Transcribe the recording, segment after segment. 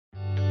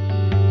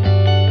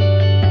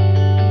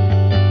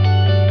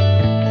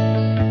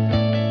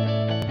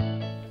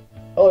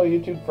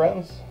YouTube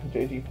friends,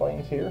 JG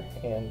Planes here,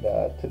 and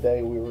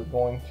today we were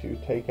going to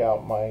take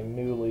out my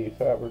newly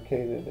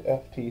fabricated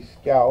FT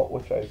Scout,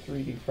 which I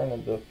 3D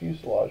printed the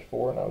fuselage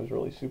for, and I was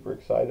really super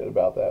excited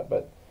about that,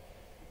 but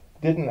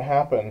didn't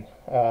happen,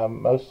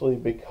 mostly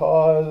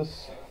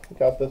because I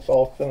got this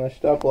all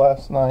finished up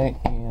last night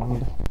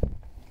and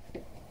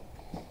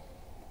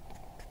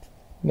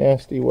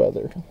nasty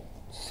weather.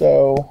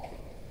 So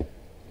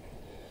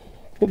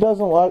it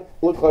doesn't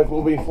look like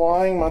we'll be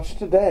flying much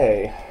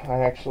today. I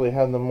actually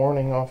had the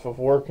morning off of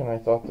work, and I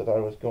thought that I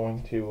was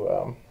going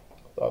to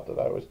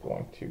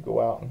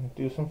go out and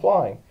do some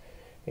flying.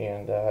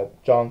 And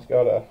John's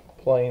got a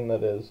plane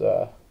that is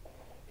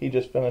he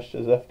just finished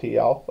his FT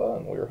Alpha,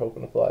 and we were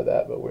hoping to fly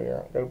that, but we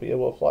aren't going to be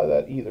able to fly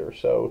that either.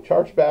 So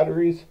charged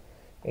batteries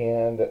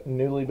and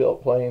newly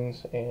built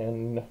planes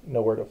and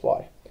nowhere to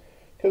fly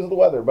because of the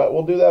weather, but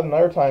we'll do that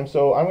another time.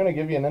 So I'm going to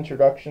give you an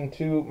introduction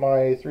to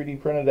my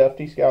 3D printed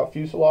FT Scout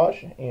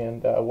fuselage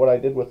and what I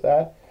did with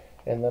that,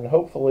 and then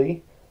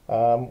hopefully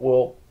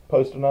we'll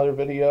post another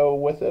video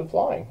with it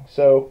flying.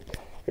 So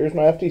here's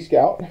my FT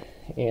Scout,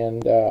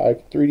 and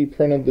I've 3D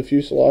printed the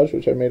fuselage,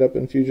 which I made up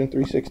in Fusion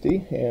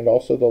 360, and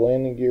also the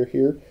landing gear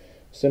here,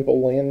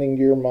 simple landing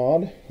gear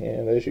mod.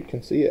 And as you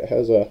can see, it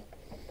has a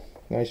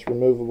nice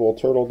removable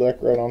turtle deck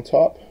right on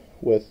top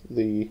with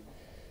the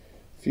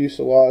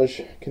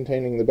fuselage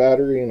containing the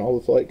battery and all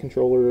the flight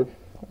controller,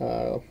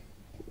 the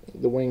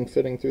wing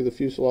fitting through the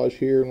fuselage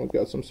here, and we've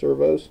got some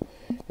servos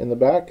in the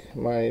back,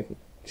 my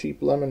cheap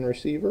lemon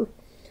receiver,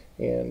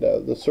 and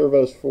the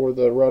servos for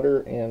the rudder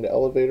and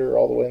elevator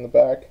all the way in the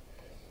back.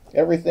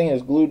 Everything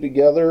is glued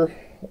together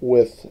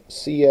with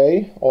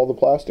CA, all the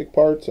plastic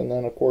parts, and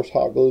then of course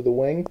hot glue the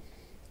wing.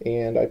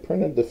 And I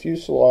printed the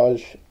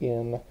fuselage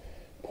in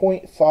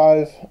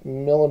 0.5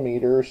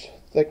 millimeters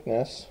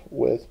thickness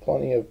with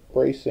plenty of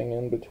bracing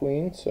in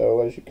between.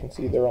 So as you can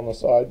see there on the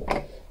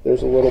side,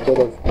 there's a little bit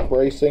of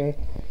bracing,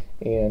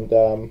 and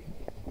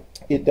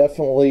it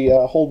definitely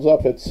holds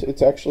up.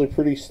 It's actually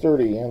pretty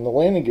sturdy, and the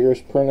landing gear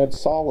is printed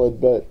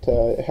solid, but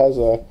it has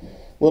a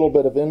little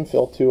bit of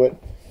infill to it.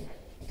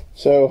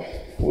 So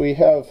we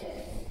have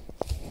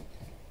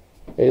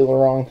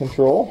aileron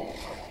control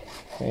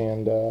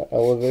and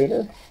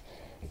elevator,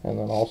 and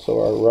then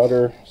also our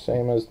rudder,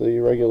 same as the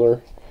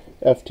regular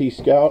FT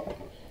Scout,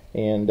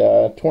 and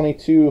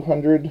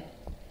 2200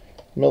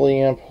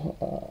 milliamp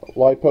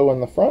LiPo in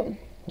the front.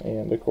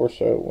 And of course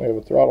we have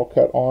a throttle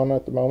cut on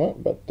at the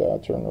moment, but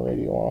turn the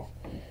radio off,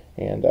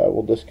 and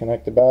we'll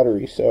disconnect the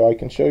battery. So I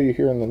can show you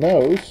here in the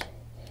nose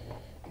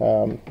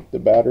the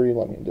battery.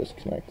 Let me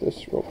disconnect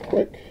this real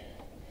quick.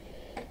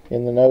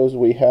 In the nose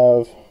we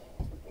have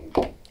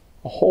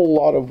a whole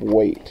lot of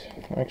weight.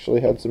 I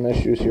actually had some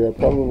issues here. I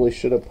probably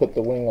should have put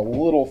the wing a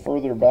little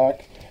further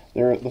back.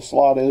 The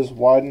slot is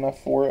wide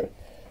enough for it,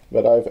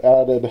 but I've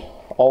added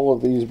all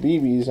of these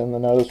BBs in the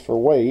nose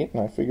for weight,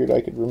 and I figured I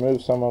could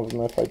remove some of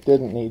them if I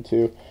didn't need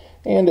to,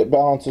 and it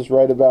balances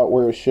right about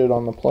where it should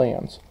on the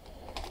plans.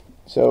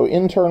 So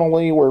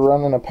internally we're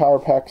running a Power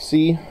Pack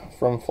C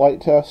from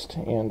Flight Test,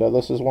 and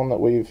this is one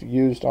that we've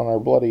used on our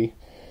Bloody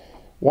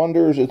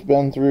Wonders. It's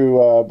been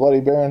through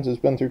Bloody Barons,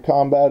 it's been through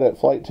combat at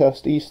Flight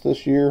Test East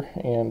this year,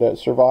 and it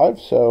survived,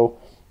 so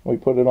we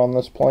put it on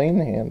this plane.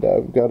 And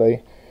we've got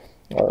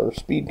our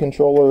speed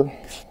controller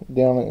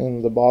down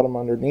in the bottom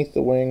underneath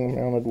the wing,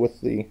 mounted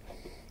with the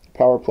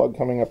power plug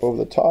coming up over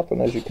the top.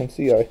 And as you can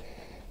see, I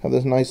have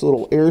this nice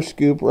little air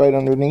scoop right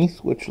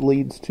underneath, which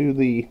leads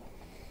to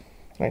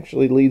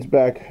actually leads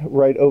back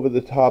right over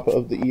the top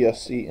of the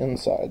ESC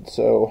inside.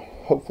 So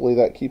hopefully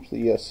that keeps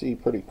the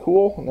ESC pretty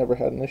cool. Never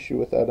had an issue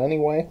with that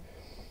anyway.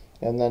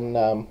 And then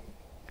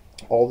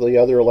all the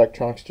other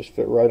electronics just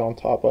fit right on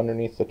top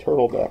underneath the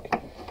turtle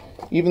deck.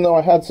 Even though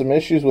I had some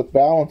issues with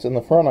balance in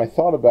the front, I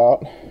thought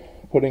about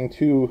putting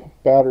two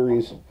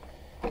batteries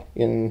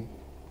in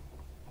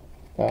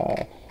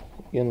the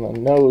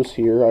nose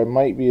here. I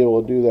might be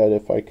able to do that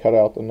if I cut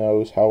out the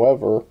nose.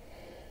 However,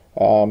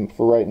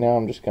 for right now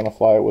I'm just going to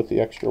fly it with the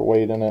extra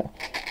weight in it,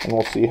 and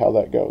we'll see how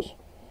that goes.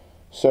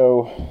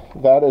 So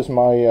that is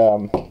my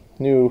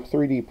new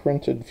 3D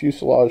printed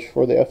fuselage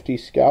for the FT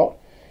Scout.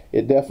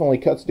 It definitely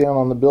cuts down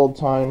on the build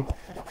time.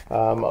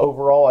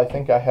 Overall I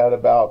think I had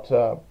about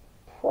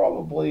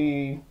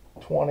probably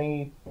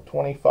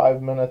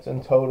 20-25 minutes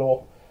in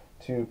total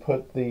to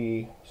put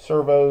the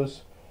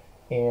servos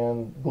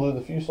and glue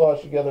the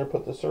fuselage together,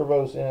 put the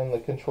servos in, the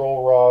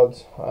control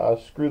rods,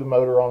 screw the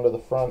motor onto the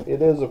front.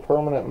 It is a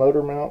permanent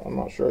motor mount. I'm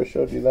not sure I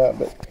showed you that,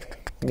 but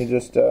you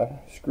just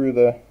screw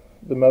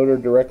the motor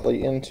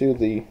directly into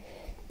the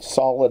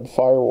solid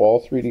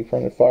firewall, 3D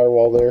printed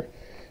firewall there.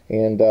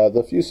 And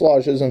the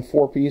fuselage is in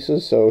 4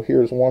 pieces, so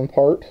here's one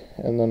part,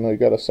 and then we've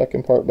got a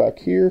second part back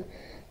here,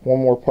 one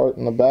more part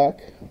in the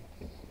back,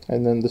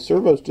 and then the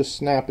servos just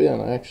snap in.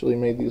 I actually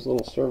made these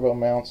little servo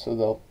mounts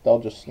so they'll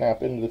just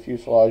snap into the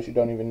fuselage. You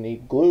don't even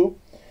need glue,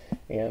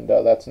 and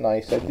that's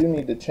nice. I do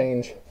need to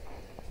change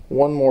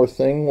one more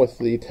thing with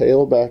the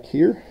tail back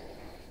here.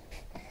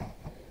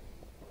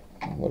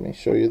 Let me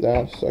show you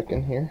that a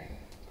second here.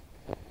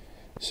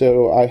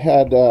 So I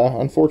had,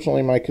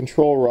 unfortunately, my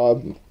control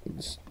rod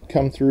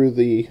come through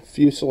the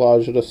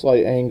fuselage at a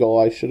slight angle.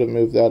 I should have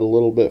moved that a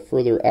little bit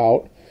further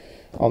out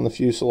on the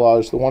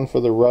fuselage. The one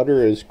for the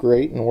rudder is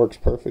great and works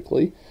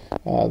perfectly.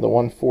 The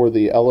one for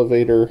the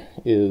elevator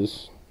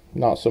is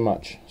not so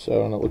much.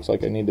 So, and it looks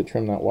like I need to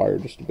trim that wire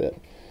just a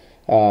bit.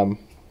 And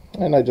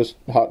I just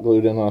hot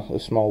glued in a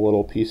small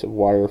little piece of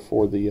wire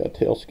for the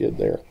tail skid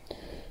there.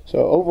 So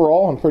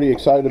overall, I'm pretty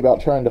excited about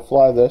trying to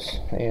fly this,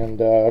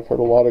 and I've heard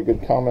a lot of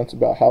good comments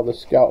about how the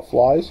Scout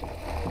flies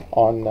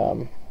on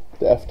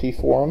the FT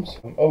forums.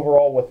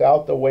 Overall,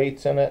 without the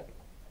weights in it,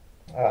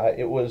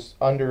 it was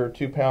under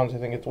 2 pounds. I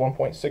think it's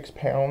 1.6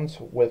 pounds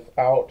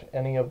without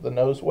any of the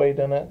nose weight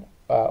in it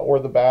or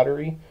the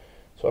battery.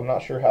 So I'm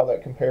not sure how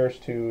that compares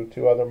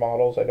to other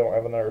models. I don't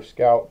have another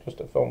Scout,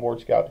 just a foam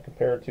board Scout to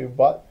compare it to,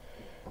 but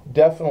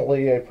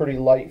definitely a pretty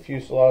light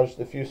fuselage.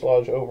 The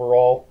fuselage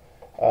overall,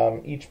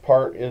 each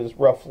part is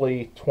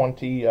roughly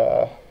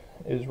 25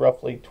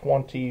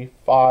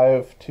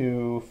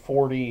 to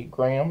 40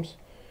 grams.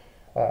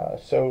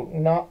 So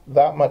not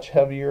that much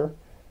heavier.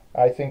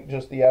 I think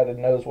just the added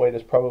nose weight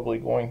is probably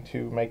going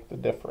to make the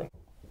difference.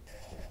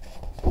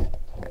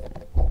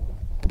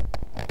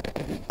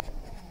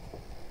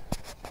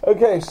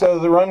 Okay, so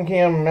the run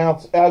cam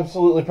mounts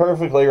absolutely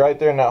perfectly right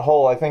there in that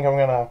hole. I think I'm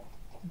going to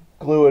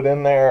glue it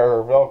in there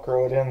or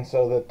Velcro it in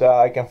so that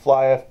I can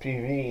fly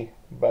FPV.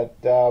 But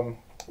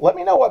let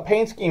me know what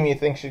paint scheme you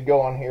think should go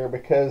on here,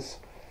 because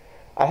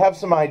I have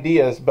some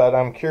ideas, but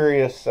I'm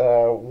curious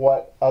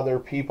what other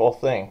people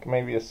think.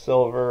 Maybe a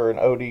silver, an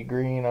OD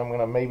green. I'm going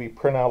to maybe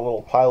print out a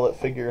little pilot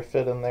figure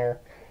fit in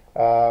there.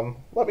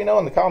 Let me know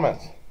in the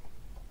comments.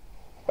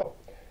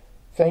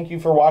 Thank you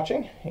for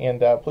watching,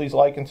 and please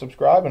like and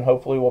subscribe, and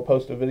hopefully we'll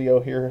post a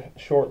video here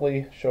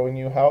shortly showing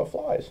you how it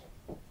flies.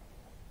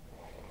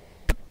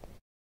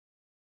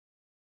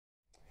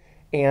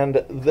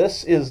 And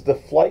this is the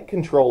flight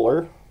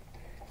controller,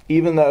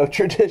 even though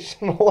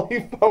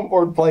traditionally foam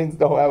board planes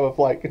don't have a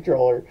flight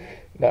controller.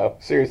 No,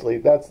 seriously,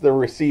 that's the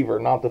receiver,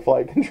 not the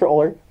flight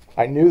controller.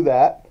 I knew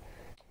that.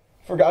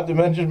 Forgot to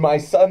mention my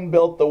son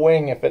built the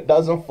wing. If it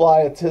doesn't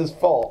fly, it's his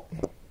fault.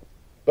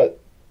 But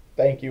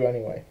thank you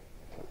anyway.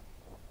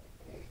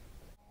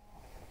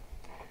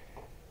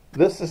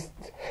 This is...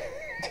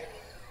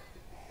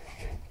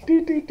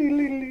 do, do, do,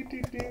 do,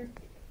 do, do.